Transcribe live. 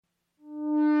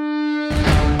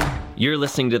You're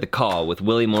listening to The Call with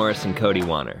Willie Morris and Cody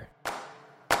Wanner.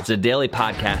 It's a daily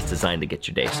podcast designed to get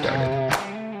your day started.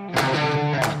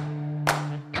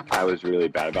 I was really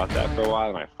bad about that for a while,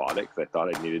 and I fought it because I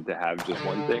thought I needed to have just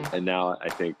one thing. And now I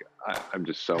think I'm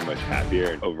just so much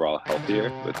happier and overall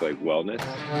healthier with like wellness.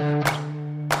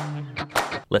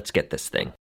 Let's get this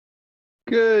thing.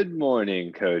 Good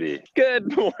morning, Cody.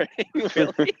 Good morning,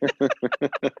 Willie.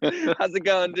 How's it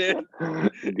going, dude?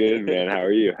 Good, man. How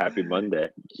are you? Happy Monday.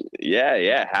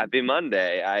 Yeah. Happy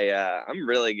Monday. I'm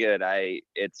really good.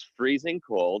 It's freezing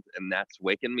cold, and that's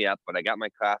waking me up. But I got my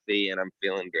coffee, and I'm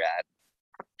feeling grad.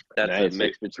 That's nice. A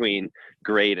mix between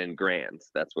great and grand.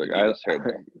 That's what you just heard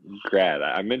there. Grad.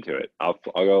 I'm into it. I'll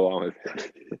go along with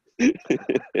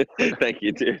it. Thank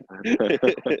you, dude.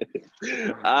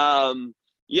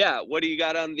 Yeah, what do you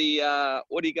got on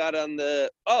the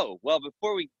oh, well,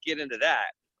 before we get into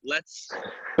that,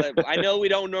 I know we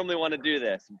don't normally want to do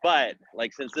this, but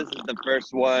like since this is the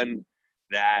first one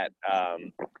that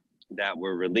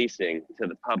we're releasing to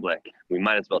the public, we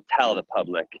might as well tell the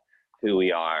public who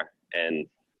we are and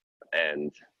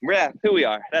yeah, who we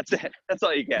are. That's it. That's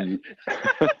all you get.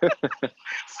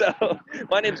 So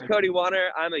my name's Cody Wanner.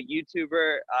 I'm a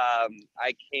YouTuber.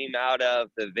 I came out of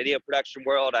the video production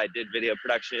world. I did video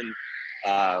production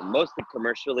mostly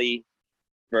commercially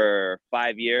for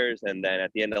 5 years. And then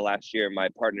at the end of last year, my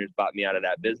partners bought me out of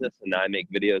that business. And now I make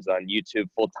videos on YouTube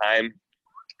full time.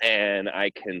 And I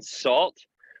consult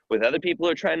with other people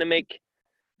who are trying to make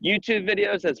YouTube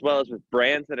videos, as well as with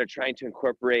brands that are trying to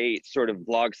incorporate sort of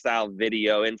vlog style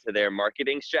video into their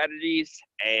marketing strategies.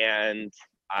 And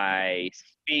I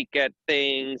speak at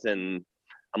things, and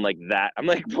I'm like that. I'm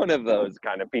like one of those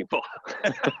kind of people.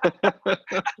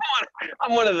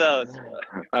 I'm one of those.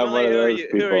 I'm one of those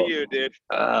people. Who are you, dude?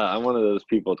 I'm one of those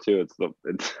people too.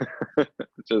 It's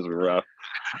just rough.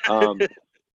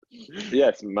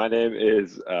 Yes, my name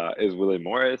is Willie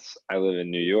Morris. I live in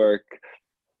New York.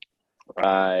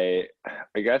 I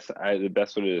guess the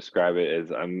best way to describe it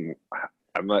is I'm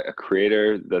like a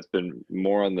creator that's been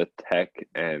more on the tech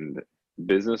and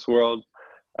business world.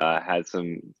 Had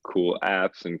some cool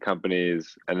apps and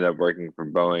companies. Ended up working for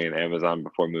Boeing and Amazon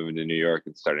before moving to New York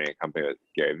and starting a company with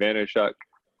Gary Vaynerchuk.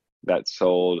 That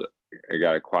sold. It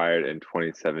got acquired in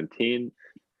 2017,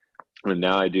 and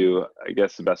now I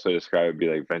guess the best way to describe it would be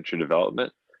like venture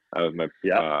development. With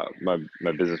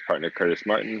my business partner Curtis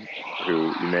Martin,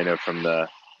 who you may know from the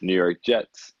New York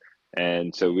Jets,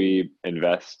 and so we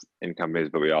invest in companies,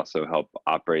 but we also help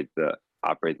operate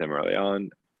them early on.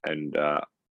 And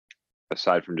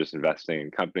aside from just investing in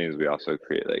companies, we also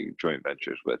create like joint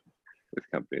ventures with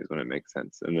companies when it makes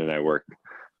sense. And then I work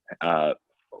a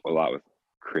lot with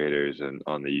creators and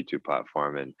on the YouTube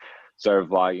platform, and started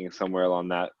vlogging somewhere along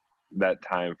that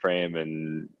time frame,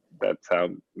 and that's how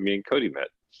me and Cody met.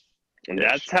 And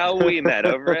that's how we met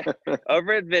over at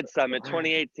VidSummit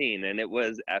 2018, and it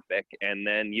was epic. And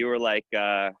then you were like,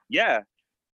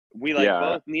 we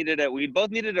both needed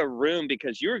a room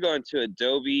because you were going to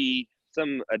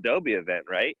some Adobe event,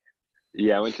 right?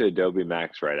 Yeah, I went to Adobe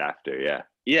Max right after.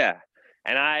 Yeah,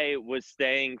 and I was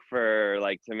staying for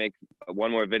to make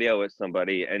one more video with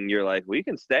somebody, and you're like, well, you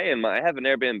can stay, and I have an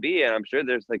Airbnb, and I'm sure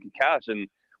there's like a couch, and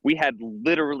we had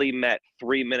literally met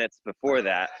 3 minutes before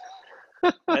that.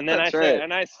 And then I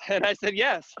said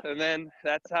yes, and then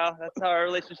that's how our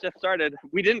relationship started.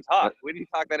 We didn't talk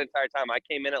that entire time. I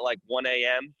came in at like 1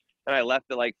 a.m. and I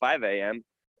left at like 5 a.m.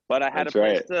 But I had a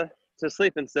place to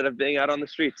sleep instead of being out on the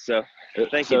streets. So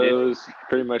thank you, dude. So it was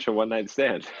pretty much a one-night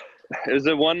stand. It was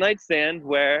a one-night stand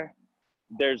where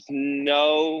there's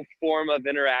no form of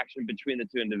interaction between the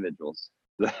two individuals.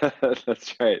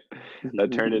 That's right.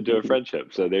 That turned into a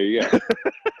friendship. So there you go.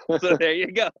 So there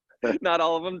you go. Not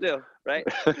all of them do, right?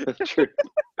 True.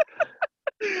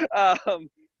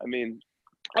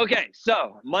 Okay,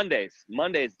 so Mondays,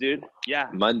 dude. Yeah.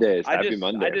 Mondays. Happy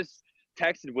Monday. I just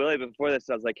texted Willie before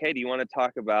this. I was like, hey, do you want to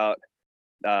talk about,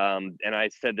 and I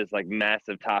said this like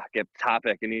massive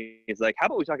topic, and he's like, how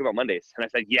about we talk about Mondays? And I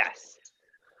said, yes.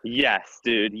 Yes,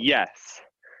 dude. Yes.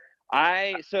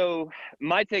 So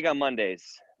my take on Mondays,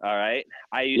 all right?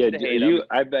 I used to hate them.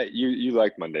 I bet you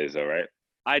like Mondays though, right?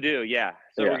 I do, yeah.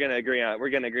 So we're gonna agree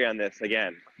on this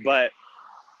again. But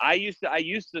I used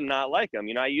to not like them.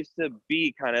 You know, I used to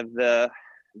be kind of the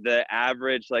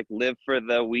average, like live for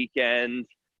the weekend,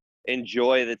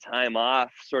 enjoy the time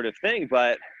off sort of thing.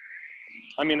 But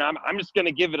I mean, I'm just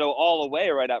gonna give it all away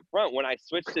right up front. When I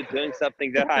switched to doing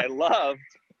something that I loved,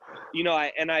 you know, I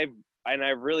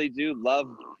really do love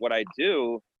what I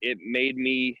do. It made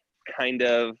me kind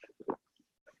of,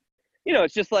 you know,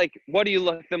 it's just like, what do you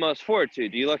look the most forward to?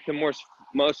 Do you look the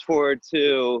most forward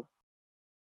to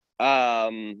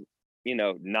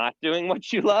Not doing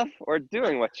what you love or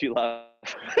doing what you love.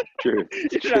 True.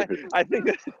 I think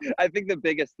the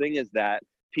biggest thing is that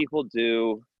people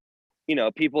do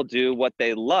what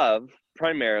they love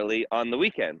primarily on the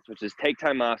weekends, which is take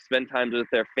time off, spend time with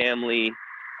their family,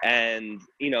 and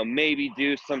maybe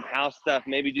do some house stuff,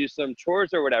 maybe do some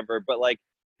chores or whatever, but like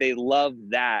they love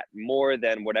that more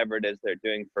than whatever it is they're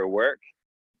doing for work.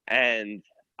 And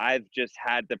I've just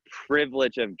had the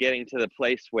privilege of getting to the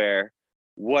place where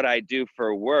what I do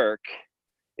for work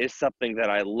is something that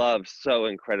I love so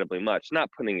incredibly much. Not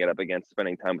putting it up against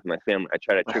spending time with my family. I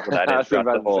try to trickle that in throughout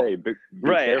the whole. Be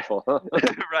right. Careful.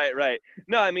 Right.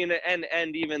 No, I mean, and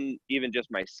even just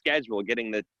my schedule,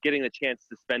 getting the chance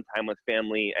to spend time with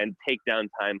family and take down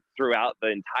time throughout the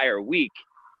entire week.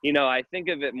 I think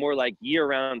of it more like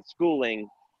year-round schooling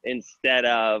instead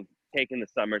of taking the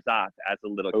summers off as a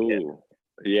little kid.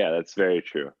 Yeah, that's very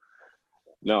true.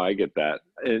 No, I get that.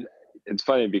 It's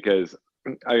funny because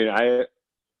I mean,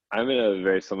 I'm in a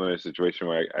very similar situation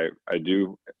where I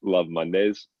do love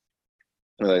Mondays.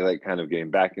 I like kind of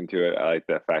getting back into it. I like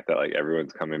the fact that like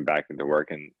everyone's coming back into work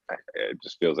and it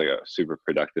just feels like a super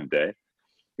productive day.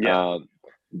 Yeah.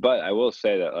 But I will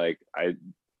say that like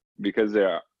because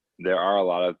there are a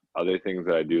lot of other things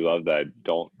that I do love that I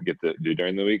don't get to do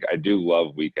during the week. I do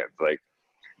love weekends. Like,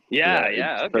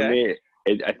 okay. For me,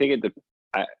 I think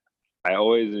I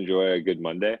always enjoy a good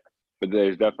Monday, but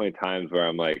there's definitely times where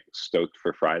I'm like stoked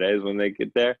for Fridays when they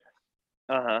get there.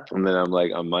 And then I'm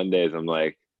like on Mondays, I'm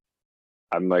like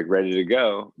ready to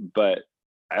go. But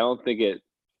I don't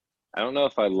know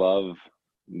if I love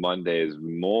Mondays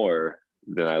more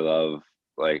than I love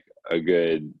like a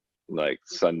good like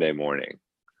Sunday morning.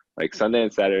 Like Sunday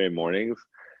and Saturday mornings,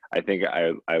 I think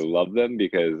I love them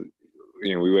because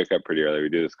we wake up pretty early. We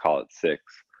do this call at 6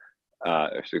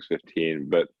 or 6:15,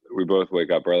 but we both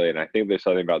wake up early, and I think there's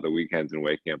something about the weekends and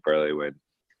waking up early when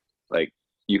like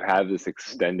you have this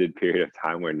extended period of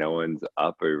time where no one's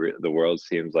up or the world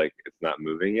seems like it's not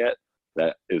moving yet.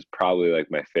 That is probably like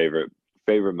my favorite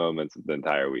moments of the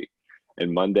entire week.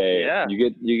 And Monday,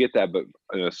 you get that, but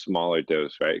in a smaller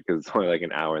dose, right? Because it's only like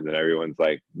an hour, and then everyone's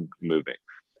like moving.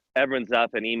 Everyone's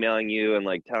up and emailing you and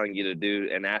like telling you to do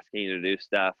and asking you to do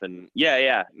stuff. And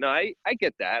no, I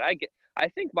get that. I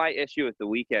think my issue with the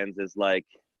weekends is like,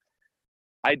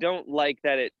 I don't like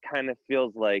that it kind of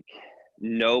feels like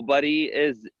nobody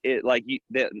is it like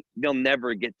they'll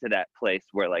never get to that place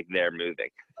where like they're moving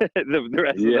the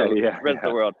rest of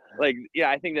the world. Like,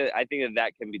 I think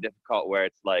that can be difficult where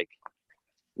it's like,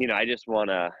 I just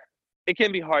want to, it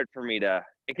can be hard for me to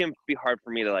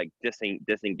like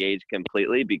disengage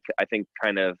completely, because I think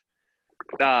kind of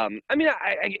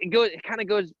it kind of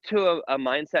goes to a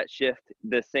mindset shift,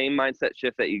 the same mindset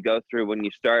shift that you go through when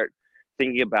you start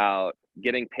thinking about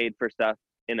getting paid for stuff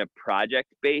in a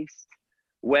project-based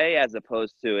way as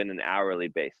opposed to in an hourly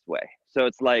based way. So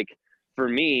it's like, for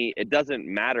me, it doesn't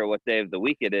matter what day of the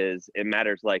week it is. It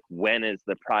matters like when is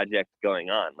the project going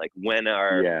on? Like when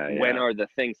are the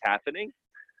things happening?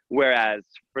 Whereas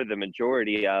for the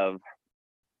majority of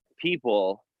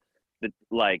people,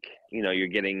 you're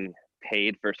getting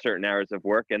paid for certain hours of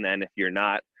work, and then if you're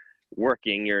not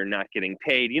working, you're not getting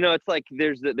paid. It's like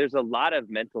there's a lot of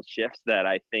mental shifts that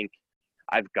I think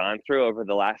I've gone through over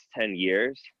the last 10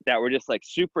 years that were just like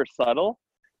super subtle,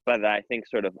 but that I think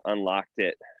sort of unlocked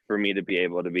it for me to be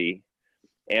able to be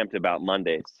amped about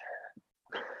Mondays.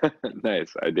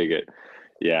 Nice. I dig it.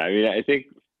 Yeah. I mean, I think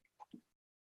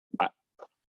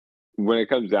when it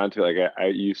comes down to like, I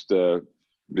used to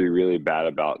be really bad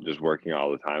about just working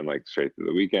all the time, like straight through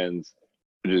the weekends,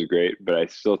 which is great. But I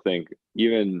still think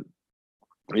even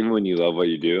when you love what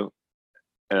you do,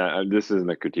 and this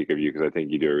isn't a critique of you because I think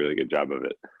you do a really good job of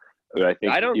it. But I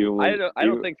think I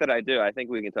don't think that I do. I think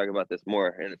we can talk about this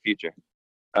more in the future.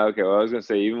 Okay, well, I was gonna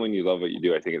say, even when you love what you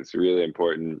do, I think it's really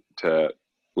important to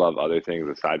love other things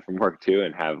aside from work too,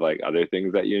 and have like other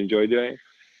things that you enjoy doing.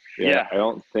 I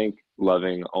don't think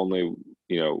loving only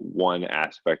one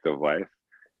aspect of life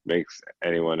makes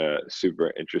anyone a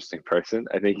super interesting person.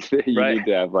 I think that you need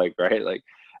to have like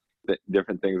the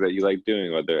different things that you like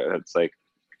doing, whether it's like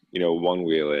one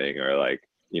wheeling or like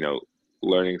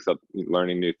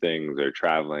learning new things or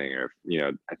traveling, or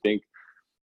I think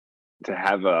to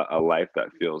have a life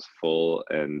that feels full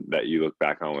and that you look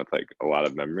back on with like a lot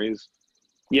of memories.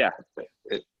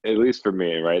 At least for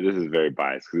me, right? This is very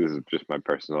biased because this is just my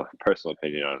personal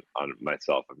opinion on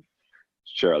myself. I'm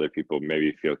sure other people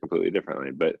maybe feel completely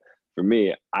differently, but for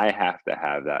me, I have to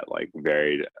have that like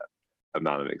varied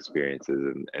amount of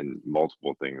experiences and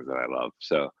multiple things that I love.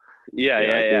 So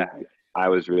I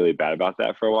was really bad about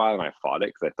that for a while, and I fought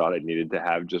it because I thought I needed to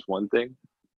have just one thing.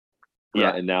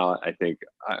 Yeah. And now I think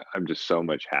I'm just so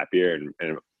much happier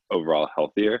and overall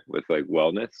healthier with like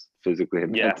wellness physically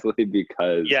and Yeah. mentally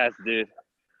because Yes, dude.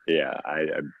 yeah, I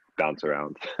bounce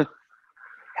around.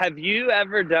 Have you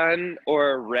ever done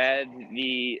or read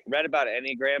about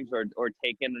Enneagrams or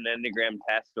taken an Enneagram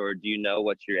test, or do you know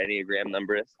what your Enneagram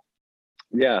number is?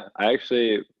 Yeah, I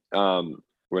actually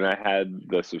when I had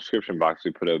the subscription box,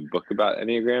 we put a book about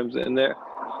Enneagrams in there.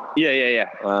 Yeah.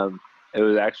 It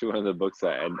was actually one of the books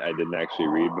that I didn't actually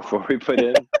read before we put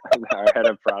in. I had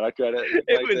a product read it.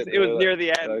 It was near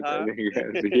the end, huh?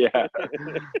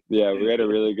 Yeah. We had a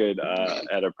really good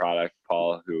at a product,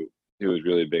 Paul, who was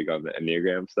really big on the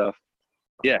Enneagram stuff.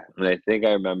 Yeah. And I think I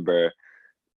remember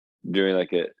doing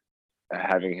like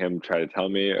having him try to tell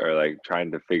me or like trying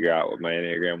to figure out what my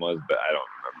Enneagram was, but I don't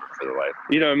remember for the life.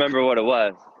 You don't remember what it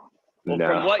was? Well, No,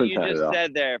 from what you not just at all.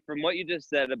 said there, from what you just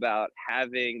said about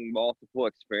having multiple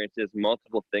experiences,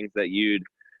 multiple things that you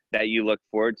look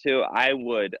forward to, I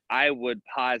would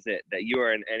posit that you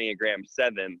are an Enneagram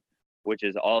 7, which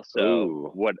is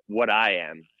also what I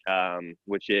am,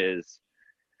 which is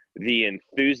the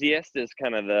enthusiast is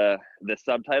kind of the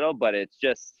subtitle, but it's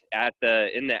just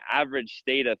in the average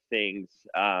state of things,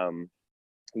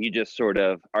 you just sort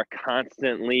of are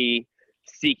constantly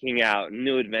seeking out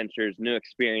new adventures, new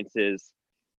experiences,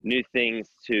 new things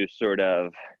to sort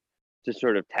of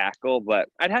tackle. But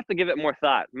I'd have to give it more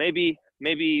thought. Maybe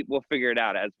we'll figure it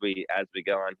out as we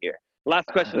go on here. Last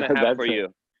question I have for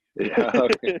you. Yeah,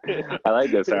 okay. I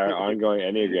like this, our ongoing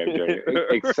Enneagram journey.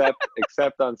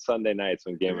 Except on Sunday nights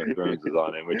when Game of Thrones is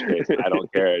on, in which case I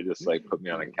don't care. Just like put me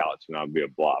on a couch and I'll be a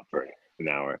blob for an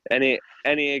hour. Any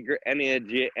GOT.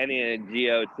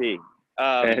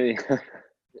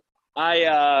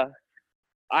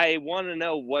 I want to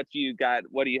know what you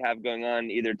have going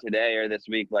on either today or this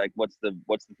week. Like, what's the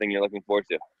thing you're looking forward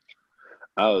to?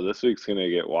 Oh, this week's gonna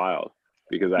get wild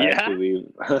because I have to leave.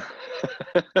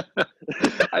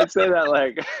 I say that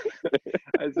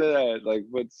like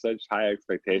with such high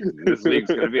expectations. This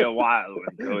week's gonna be a wild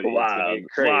one, Cody. Wild.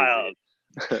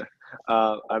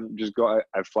 I'm just going.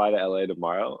 I fly to LA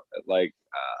tomorrow at like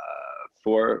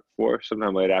 4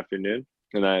 sometime late afternoon,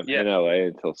 and I'm in LA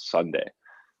until Sunday.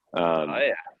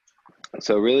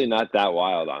 So really not that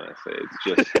wild, honestly. It's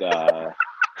just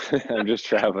I'm just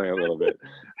traveling a little bit.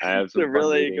 I have some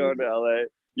really going to LA.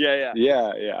 Yeah.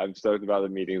 I'm stoked about the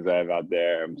meetings I have out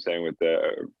there. I'm staying with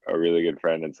a really good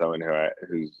friend and someone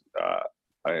who's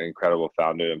an incredible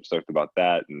founder. I'm stoked about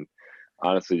that, and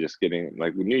honestly, just getting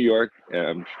like New York,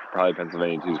 probably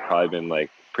Pennsylvania too, has probably been like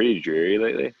pretty dreary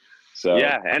lately. So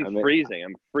freezing.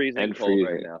 I'm freezing cold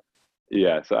right now.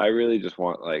 Yeah, so I really just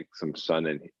want like some sun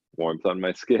and warmth on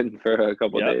my skin for a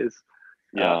couple days,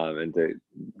 and to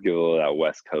give a little of that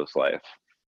West Coast life.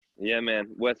 Yeah, man,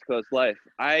 West Coast life.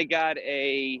 I'm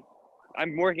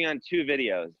working on 2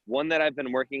 videos. One that I've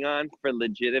been working on for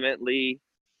legitimately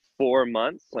 4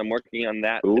 months. I'm working on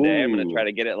that today. I'm going to try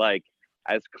to get it like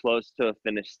as close to a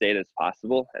finished state as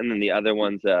possible. And then the other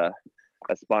one's a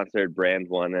sponsored brand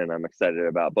one, and I'm excited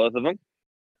about both of them.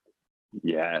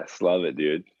 Yes, love it,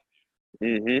 dude.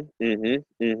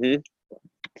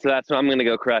 So that's what I'm going to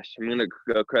go crush. I'm going to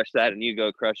go crush that, and you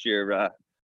go crush your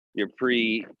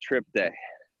pre-trip day.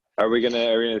 Are we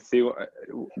gonna see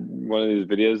one of these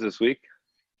videos this week?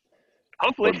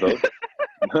 Hopefully.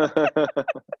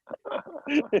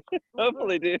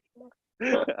 Hopefully, dude.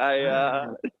 I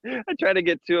try to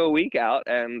get 2 a week out,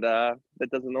 and that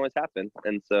doesn't always happen.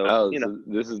 And so, so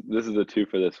this is the 2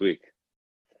 for this week.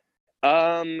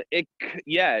 It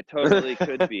totally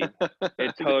could be.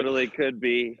 It totally could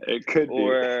be. It could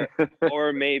be.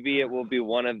 Or maybe it will be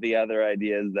one of the other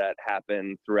ideas that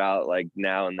happen throughout, like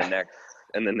now in the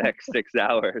next 6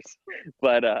 hours.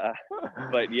 But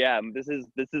yeah, this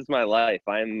is my life.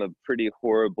 I'm a pretty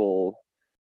horrible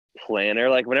planner.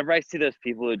 Like whenever I see those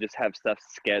people who just have stuff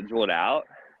scheduled out,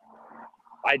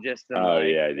 I just am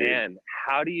man,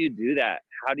 how do you do that?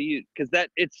 Because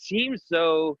it seems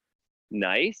so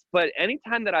nice, but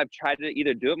anytime that I've tried to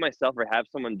either do it myself or have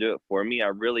someone do it for me, I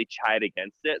really chide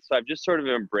against it. So I've just sort of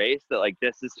embraced that, like,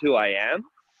 this is who I am,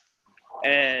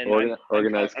 and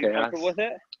organized chaos. I'm comfortable with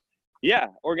it. Yeah,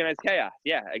 organized chaos.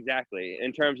 Yeah, exactly.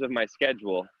 In terms of my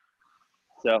schedule,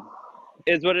 so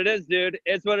is what it is, dude.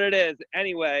 It's what it is.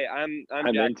 Anyway, I'm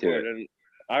into it. And,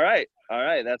 all right.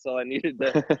 That's all I needed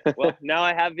to. Well, now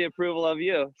I have the approval of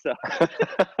you. So.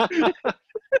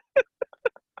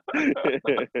 All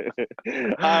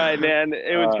right, man.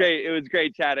 It was great. It was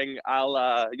great chatting.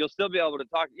 You'll still be able to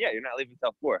talk. Yeah, you're not leaving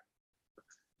till 4.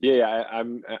 Yeah,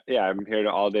 I'm here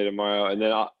all day tomorrow, and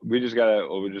then we just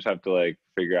have to like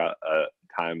figure out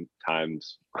times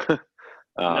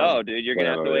No, dude, you're when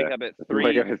gonna I'm have to over wake there. up at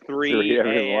Wake 3 up at 3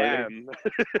 every a.m.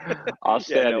 I'll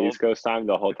stay Yeah, on no, East Coast time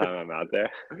the whole time I'm out there.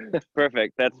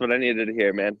 perfect. That's what I needed to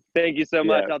hear, man. Thank you so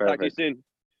much. Yeah, I'll talk to you perfect. soon.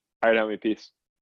 All right, homie. Peace.